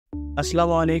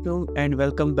Assalamu alaikum and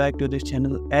welcome back to this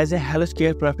channel. As a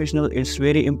healthcare professional, it's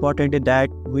very important that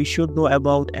we should know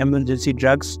about emergency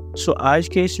drugs. So आज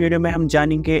के इस video में हम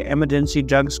जानेंगे emergency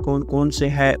drugs कौन कौन से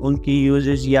हैं, उनकी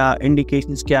यूजेस या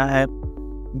इंडिकेशंस क्या है,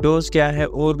 डोज क्या है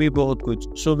और भी बहुत कुछ.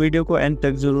 सो वीडियो को एंड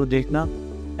तक ज़रूर देखना.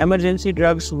 emergency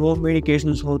drugs वो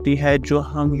मेडिकेशंस होती है जो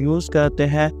हम यूज़ करते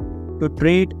हैं to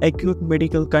treat acute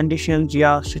medical conditions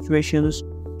या situations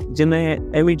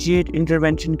जिन्हें इमीडिएट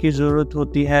इंटरवेंशन की ज़रूरत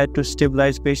होती है टू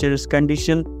स्टेबलाइज पेशेंट्स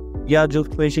कंडीशन या जो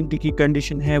पेशेंट की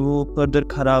कंडीशन है वो फर्दर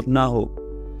ख़राब ना हो.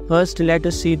 First let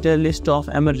us see the list of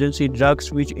emergency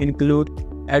drugs which include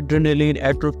adrenaline,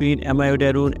 atropine,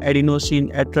 एमायोडारोन,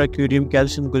 adenosine, atracurium,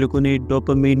 calcium gluconate,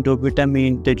 dopamine,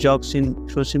 डोबुटामीन, digoxin,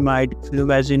 furosemide,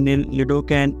 flumazenil,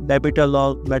 लिडोकैन,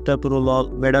 लेबेटालॉल,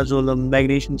 metoprolol, midazolam,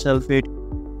 magnesium sulphate,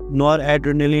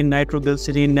 Noradrenaline,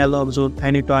 Nitroglycerin, Naloxone,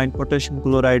 Phenytoin, Potassium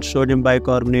Chloride, Sodium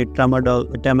Bicarbonate, Tramadol,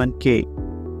 Vitamin K.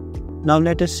 Now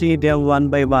let us see them one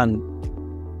by one.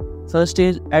 First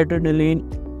is adrenaline.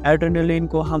 Adrenaline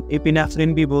को हम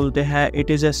epinephrine भी बोलते हैं.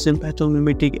 It is a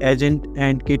sympathomimetic agent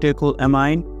and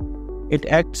catecholamine. It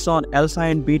acts on alpha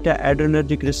and beta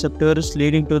adrenergic receptors,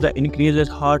 leading to the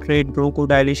increased heart rate,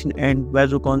 bronchodilation, and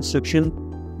vasoconstriction.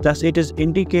 Thus, it is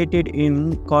indicated in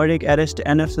cardiac arrest,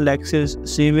 anaphylaxis,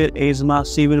 severe asthma,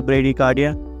 severe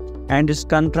bradycardia, and is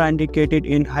contraindicated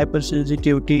in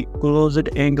hypersensitivity,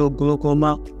 closed-angle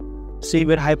glaucoma,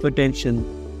 severe hypertension.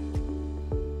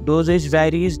 Dosage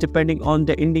varies depending on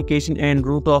the indication and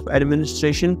route of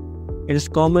administration. It is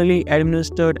commonly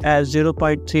administered as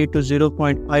 0.3 to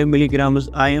 0.5 milligrams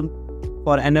IM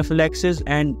for anaphylaxis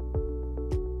and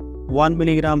 1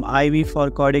 milligram IV for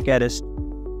cardiac arrest.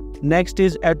 Next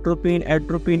is atropine.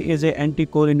 Atropine is an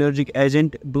anticholinergic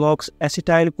agent, blocks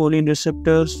acetylcholine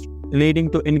receptors, leading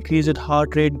to increased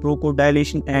heart rate,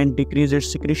 bronchodilation, and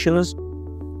decreased secretions.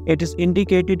 It is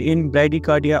indicated in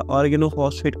bradycardia,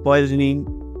 organophosphate poisoning,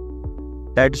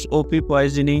 that is OP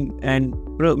poisoning, and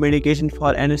medication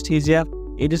for anesthesia.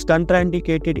 It is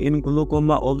contraindicated in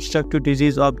glaucoma, obstructive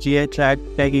disease of GI tract,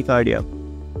 tachycardia.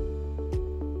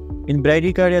 In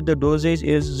bradycardia, the dosage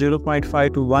is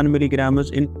 0.5 to 1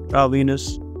 milligrams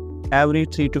intravenous every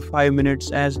 3 to 5 minutes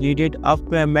as needed, up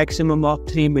to a maximum of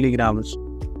 3 milligrams.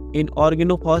 In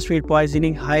organophosphate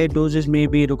poisoning, higher doses may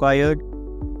be required.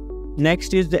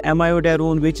 Next is the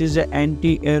amiodarone, which is an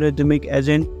anti-arrhythmic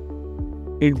agent.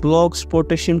 It blocks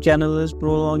potassium channels,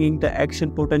 prolonging the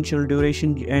action potential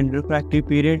duration and refractory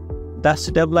period, thus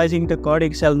stabilizing the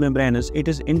cardiac cell membranes. It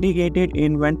is indicated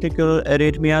in ventricular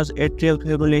arrhythmias, atrial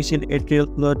fibrillation, atrial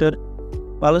flutter,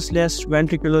 pulseless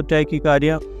ventricular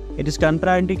tachycardia. It is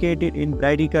contraindicated in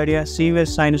bradycardia, severe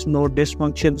sinus node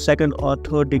dysfunction, second or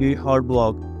third degree heart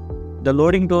block. The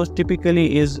loading dose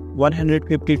typically is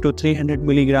 150 to 300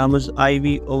 milligrams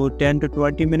IV over 10 to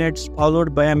 20 minutes,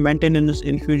 followed by a maintenance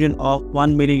infusion of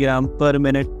 1 milligram per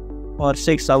minute for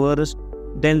 6 hours.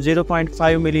 Then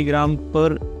 0.5 milligram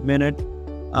per minute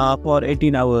for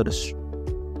 18 hours.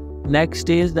 Next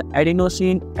is the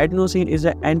adenosine. Adenosine is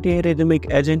an antiarrhythmic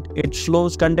agent. It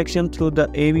slows conduction through the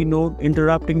AV node,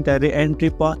 interrupting the re-entry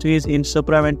pathways in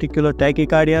supraventricular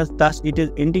tachycardias. Thus, it is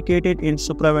indicated in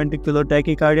supraventricular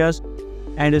tachycardias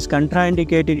and is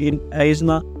contraindicated in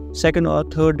asthma, second or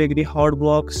third degree heart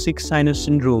block, sick sinus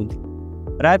syndrome.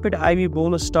 Rapid IV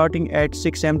bolus starting at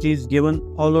 6 mg is given,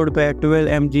 followed by 12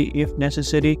 mg if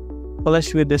necessary,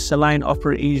 flushed with the saline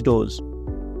after each dose.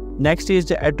 Next is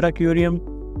the Atracurium,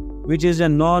 which is a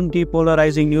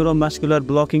non-depolarizing neuromuscular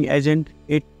blocking agent.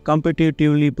 It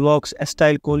competitively blocks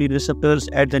acetylcholine receptors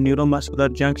at the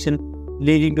neuromuscular junction,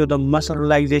 leading to the muscle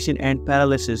relaxation and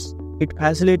paralysis. It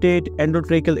facilitates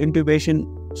endotracheal intubation,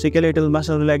 skeletal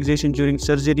muscle relaxation during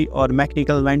surgery, or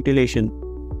mechanical ventilation.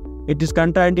 It is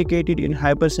contraindicated in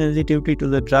hypersensitivity to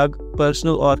the drug,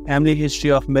 personal or family history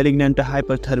of malignant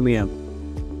hyperthermia.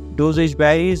 Dosage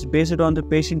varies based on the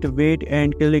patient weight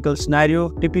and clinical scenario,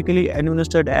 typically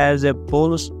administered as a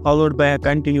bolus followed by a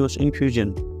continuous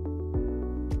infusion.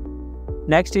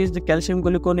 Next is the calcium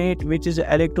gluconate, which is an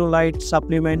electrolyte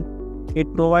supplement.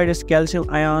 It provides calcium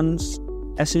ions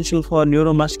essential for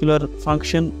neuromuscular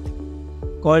function,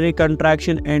 cardiac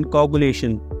contraction, and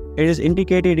coagulation. It is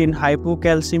indicated in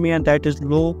hypocalcemia, that is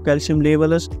low calcium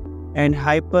levels, and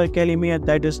hyperkalemia,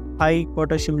 that is high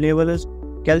potassium levels,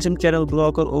 calcium channel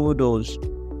blocker overdose.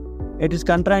 It is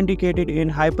contraindicated in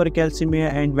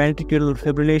hypercalcemia and ventricular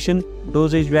fibrillation.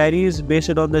 Dosage varies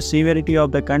based on the severity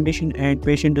of the condition and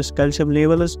patient's calcium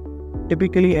levels,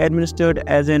 typically administered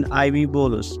as an IV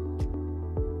bolus.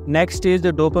 Next is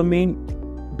the dopamine.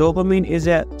 Dopamine is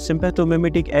a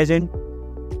sympathomimetic agent.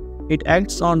 It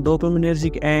acts on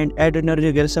dopaminergic and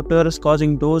adrenergic receptors,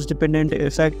 causing dose-dependent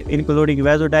effect including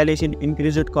vasodilation,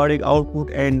 increased cardiac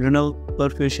output, and renal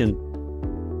perfusion.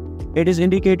 It is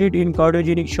indicated in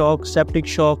cardiogenic shock, septic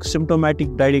shock, symptomatic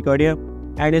bradycardia,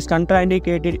 and is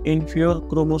contraindicated in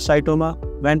pheochromocytoma,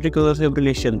 ventricular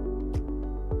fibrillation.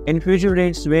 Infusion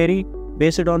rates vary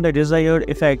based on the desired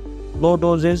effect. Low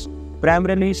doses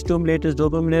primarily stimulate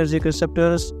dopaminergic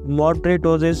receptors, moderate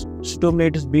doses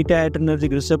stimulate beta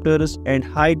adrenergic receptors, and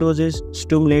high doses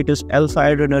stimulate alpha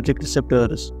adrenergic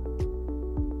receptors.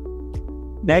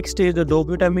 Next is the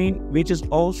Dobutamine, which is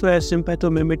also a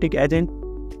sympathomimetic agent.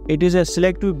 It is a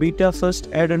selective beta-first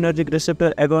adrenergic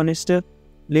receptor agonist,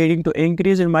 leading to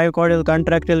increase in myocardial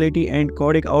contractility and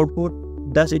cardiac output.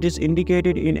 Thus, it is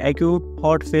indicated in acute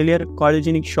heart failure,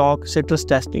 cardiogenic shock, stress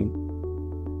testing.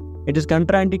 It is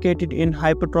contraindicated in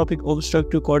hypertrophic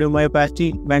obstructive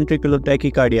cardiomyopathy, ventricular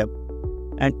tachycardia,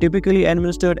 and typically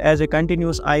administered as a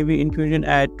continuous IV infusion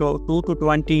at 2 to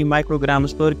 20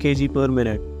 micrograms per kg per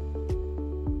minute.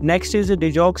 Next is the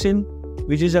Digoxin,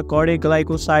 which is a cardiac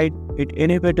glycoside. It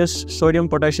inhibits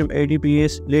sodium-potassium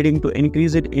ATPase, leading to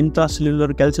increased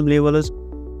intracellular calcium levels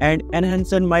and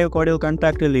enhanced myocardial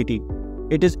contractility.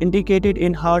 It is indicated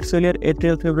in heart failure,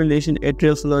 atrial fibrillation,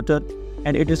 atrial flutter,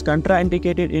 and it is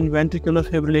contraindicated in ventricular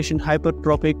fibrillation,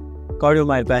 hypertrophic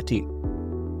cardiomyopathy.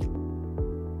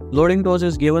 Loading dose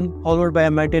is given, followed by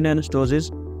a maintenance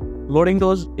doses. Loading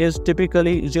dose is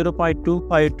typically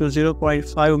 0.25 to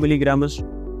 0.5 milligrams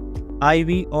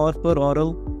IV or per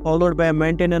oral, followed by a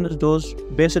maintenance dose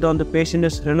based on the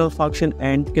patient's renal function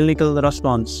and clinical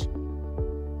response.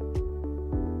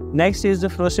 Next is the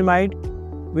Furosemide,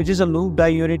 which is a loop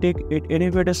diuretic. It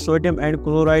inhibits sodium and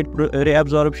chloride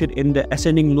reabsorption in the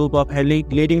ascending loop of Henle,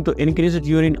 leading to increased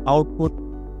urine output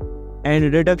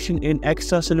and reduction in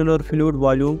extracellular fluid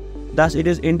volume. Thus, it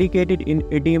is indicated in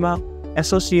edema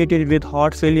associated with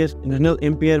heart failure, renal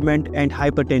impairment, and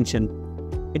hypertension.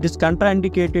 It is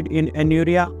contraindicated in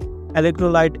anuria,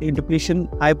 electrolyte depletion,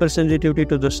 hypersensitivity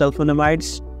to the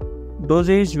sulfonamides.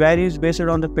 Dosage varies based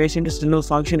on the patient's renal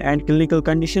function and clinical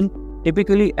condition,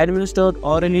 typically administered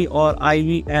orally or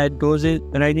IV at doses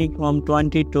ranging from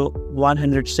 20 to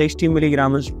 160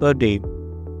 milligrams per day.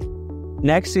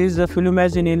 Next is the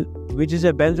Flumazenil, which is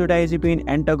a benzodiazepine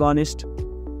antagonist.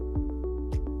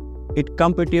 It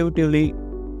competitively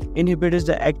inhibits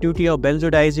the activity of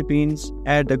benzodiazepines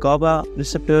at the GABA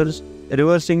receptors,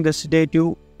 reversing the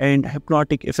sedative and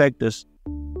hypnotic effects.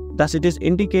 Thus, it is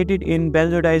indicated in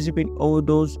benzodiazepine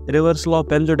overdose, reversal of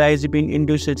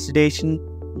benzodiazepine-induced sedation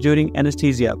during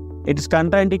anesthesia. It is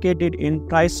contraindicated in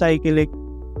tricyclic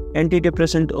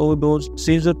antidepressant overdose,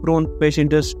 seizure-prone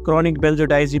patients, chronic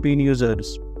benzodiazepine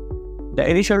users. The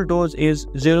initial dose is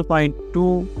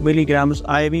 0.2 milligrams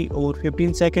IV over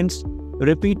 15 seconds.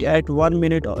 Repeat at 1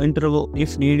 minute interval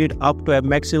if needed, up to a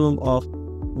maximum of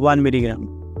 1 milligram.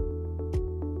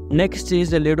 Next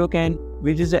is the Lidocaine,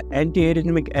 which is an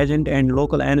antiarrhythmic agent and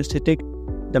local anesthetic.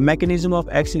 The mechanism of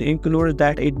action includes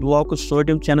that it blocks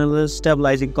sodium channels,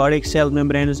 stabilizing cardiac cell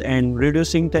membranes, and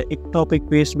reducing the ectopic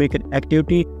pacemaker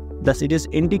activity. Thus, it is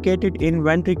indicated in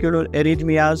ventricular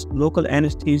arrhythmias, local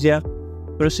anesthesia,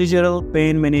 procedural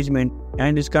pain management,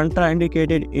 and is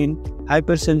contraindicated in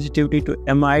hypersensitivity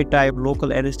to MI-type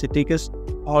local anesthetics,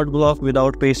 heart block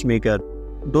without pacemaker.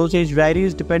 Dosage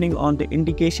varies depending on the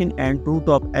indication and route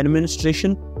of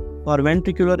administration. For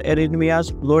ventricular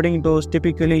arrhythmias, loading dose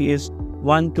typically is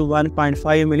 1 to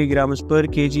 1.5 milligrams per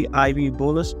kg IV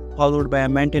bolus, followed by a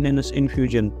maintenance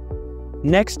infusion.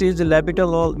 Next is the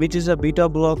Labetalol, which is a beta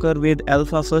blocker with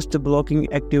alpha-first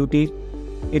blocking activity.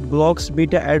 It blocks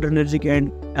beta-adrenergic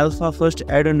and alpha-first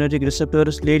adrenergic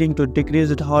receptors, leading to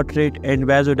decreased heart rate and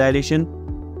vasodilation.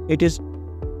 It is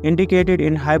indicated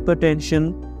in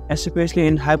hypertension, especially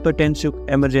in hypertensive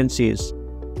emergencies.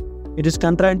 It is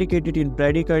contraindicated in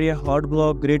bradycardia, heart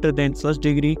block greater than first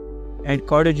degree, and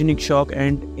cardiogenic shock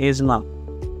and asthma.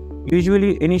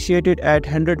 Usually initiated at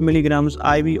 100 milligrams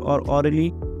IV or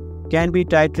orally, can be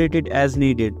titrated as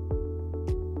needed.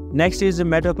 Next is the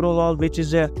Metoprolol, which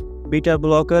is a beta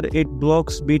blocker. It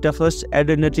blocks beta-first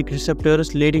adrenergic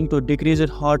receptors, leading to decreased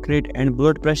heart rate and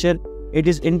blood pressure. It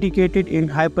is indicated in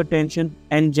hypertension,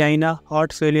 angina,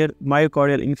 heart failure,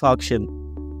 myocardial infarction,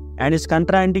 and is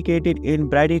contraindicated in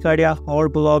bradycardia,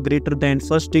 heart block greater than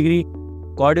first degree,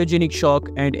 cardiogenic shock,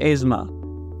 and asthma.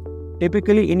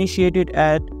 Typically initiated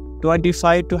at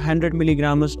 25 to 100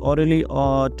 milligrams orally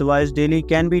or twice daily,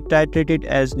 can be titrated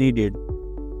as needed.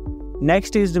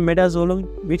 Next is the Midazolam,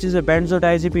 which is a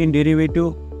benzodiazepine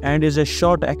derivative and is a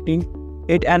short-acting.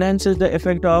 It enhances the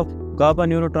effect of GABA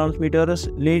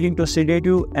neurotransmitters, leading to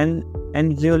sedative and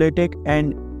anxiolytic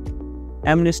and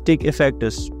amnestic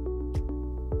effects.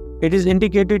 It is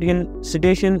indicated in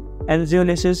sedation,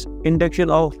 anxiolysis, induction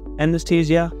of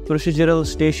anesthesia, procedural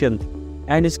sedation,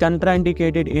 and is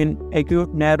contraindicated in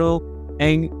acute narrow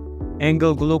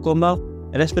angle glaucoma,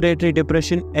 respiratory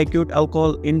depression, acute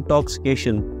alcohol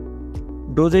intoxication.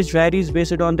 Dosage varies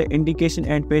based on the indication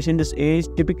and patient's age,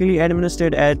 typically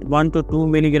administered at 1 to 2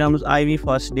 mg IV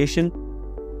for sedation.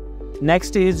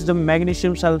 Next is the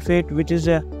magnesium sulphate, which is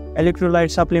an electrolyte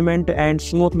supplement and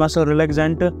smooth muscle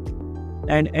relaxant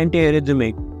and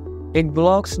antiarrhythmic. It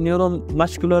blocks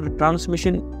neuromuscular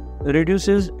transmission,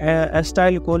 reduces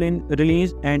acetylcholine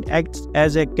release, and acts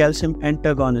as a calcium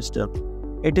antagonist.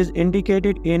 It is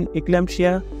indicated in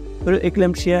eclampsia,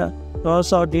 preeclampsia,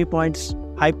 torsade points,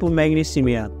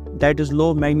 hypomagnesemia, that is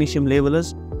low magnesium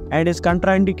levels, and is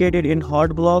contraindicated in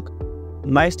heart block,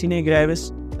 myasthenia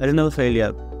gravis, renal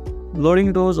failure.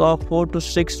 Loading dose of 4 to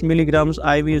 6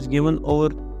 mg IV is given over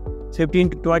 15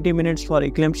 to 20 minutes for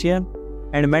eclampsia,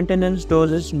 and maintenance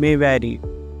doses may vary.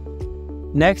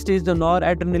 Next is the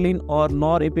noradrenaline or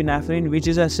norepinephrine, which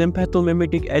is a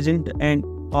sympathomimetic agent and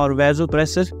or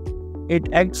vasopressor.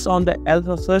 It acts on the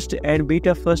alpha first and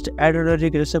beta first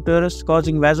adrenergic receptors,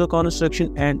 causing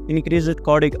vasoconstriction and increased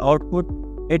cardiac output.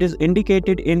 It is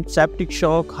indicated in septic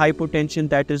shock, hypotension,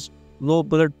 that is low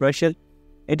blood pressure.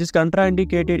 It is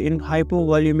contraindicated in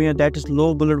hypovolemia, that is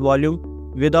low blood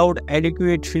volume, without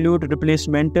adequate fluid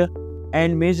replacement,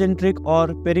 and mesenteric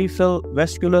or peripheral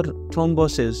vascular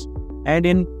thrombosis, and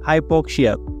in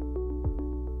hypoxia.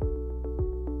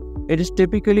 It is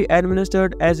typically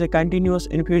administered as a continuous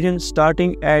infusion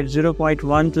starting at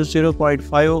 0.1 to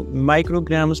 0.5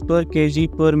 micrograms per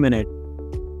kg per minute.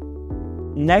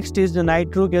 Next is the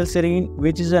nitroglycerin,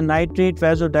 which is a nitrate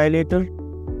vasodilator.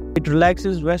 It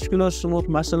relaxes vascular smooth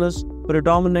muscles,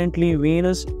 predominantly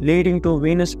venous, leading to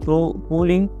venous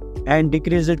pooling and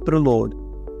decreased preload.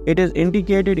 It is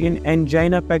indicated in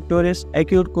angina pectoris,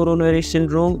 acute coronary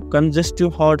syndrome,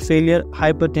 congestive heart failure,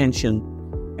 hypertension,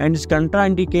 and is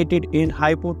contraindicated in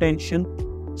hypotension,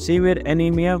 severe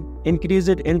anemia, increased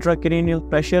intracranial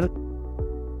pressure,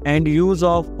 and use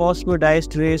of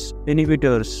phosphodiesterase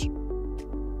inhibitors.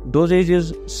 Dosage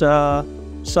is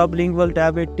sublingual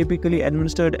tablet, typically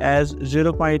administered as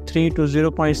 0.3 to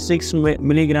 0.6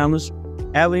 milligrams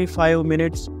every 5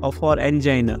 minutes for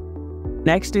angina.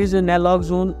 Next is a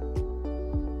Naloxone,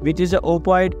 which is an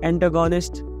opioid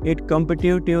antagonist. It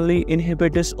competitively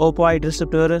inhibits opioid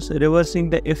receptors, reversing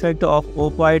the effect of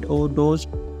opioid overdose.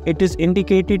 It is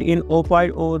indicated in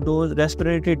opioid overdose,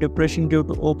 respiratory depression due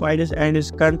to opioids, and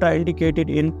is contraindicated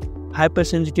in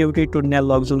hypersensitivity to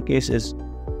naloxone cases.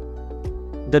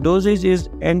 The dosage is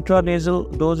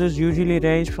intranasal. Doses usually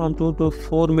range from 2 to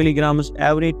 4 milligrams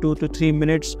every 2 to 3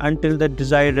 minutes until the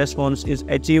desired response is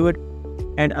achieved,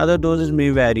 and other doses may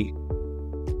vary.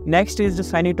 Next is the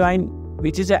Phenytoin,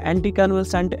 which is an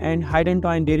anticonvulsant and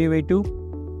hydantoin derivative.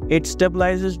 It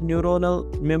stabilizes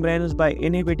neuronal membranes by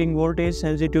inhibiting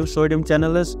voltage-sensitive sodium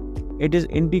channels. It is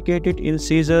indicated in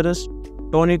seizures,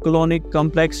 tonic-clonic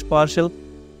complex partial,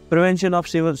 prevention of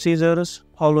seizures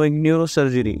following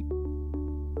neurosurgery.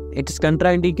 It is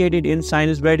contraindicated in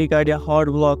sinus bradycardia, heart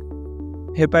block,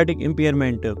 hepatic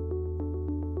impairment.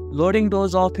 Loading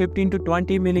dose of 15 to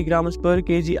 20 milligrams per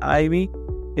kg IV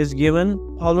is given,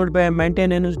 followed by a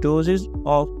maintenance doses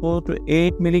of 4 to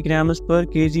 8 milligrams per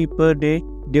kg per day,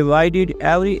 divided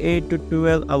every 8 to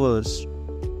 12 hours.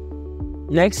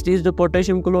 Next is the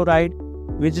potassium chloride,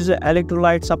 which is an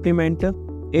electrolyte supplement.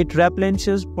 It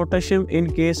replenishes potassium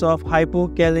in case of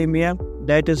hypokalemia,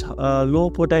 that is low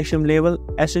potassium level,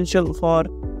 essential for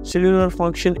cellular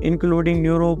function including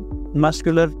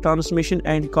neuromuscular transmission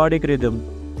and cardiac rhythm.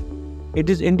 It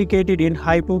is indicated in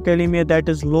hypokalemia, that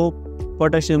is low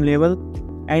potassium level,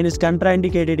 and is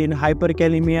contraindicated in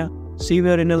hyperkalemia,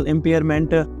 severe renal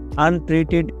impairment,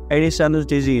 untreated Addison's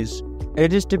disease.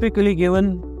 It is typically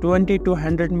given 20 to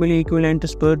 100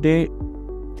 milliequivalents per day,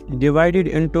 divided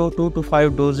into 2 to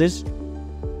 5 doses.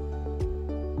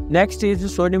 Next is the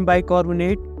sodium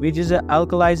bicarbonate, which is an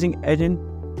alkalizing agent.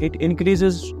 It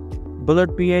increases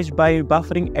blood pH by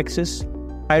buffering excess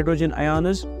hydrogen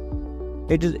ions.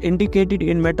 It is indicated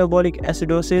in metabolic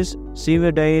acidosis,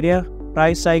 severe diarrhea,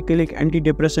 tricyclic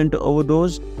antidepressant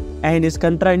overdose, and is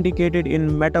contraindicated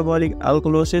in metabolic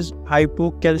alkalosis,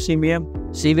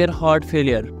 hypocalcemia, severe heart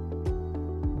failure.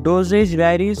 Dosage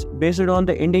varies based on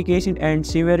the indication and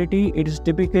severity. It is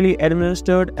typically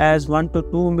administered as 1 to 2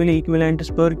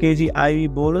 milliequivalents per kg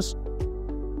IV bolus.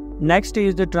 Next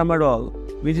is the tramadol,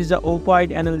 which is an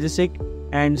opioid analgesic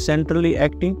and centrally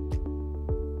acting.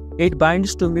 It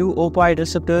binds to mu-opioid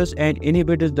receptors and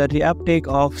inhibits the reuptake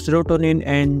of serotonin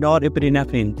and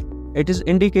norepinephrine. It is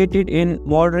indicated in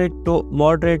moderate to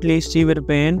moderately severe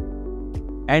pain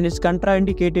and is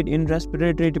contraindicated in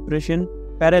respiratory depression,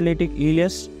 paralytic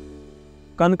ileus,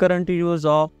 concurrent use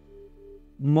of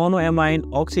monoamine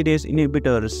oxidase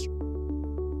inhibitors.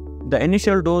 The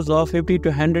initial dose of 50 to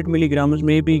 100 milligrams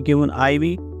may be given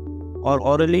IV or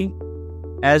orally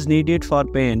as needed for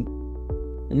pain.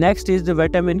 Next is the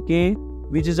vitamin K,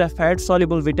 which is a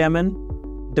fat-soluble vitamin.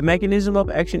 The mechanism of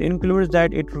action includes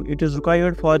that it is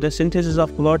required for the synthesis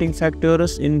of clotting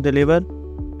factors in the liver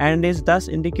and is thus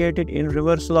indicated in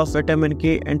reversal of vitamin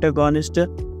K antagonist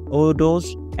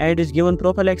overdose, and is given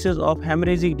prophylaxis of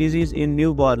hemorrhagic disease in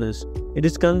newborns. It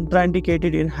is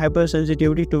contraindicated in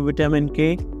hypersensitivity to vitamin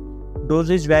K.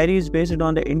 Dosage varies based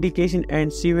on the indication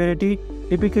and severity,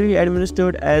 typically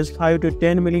administered as 5 to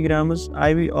 10 milligrams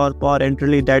IV or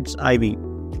parenterally, that's IV.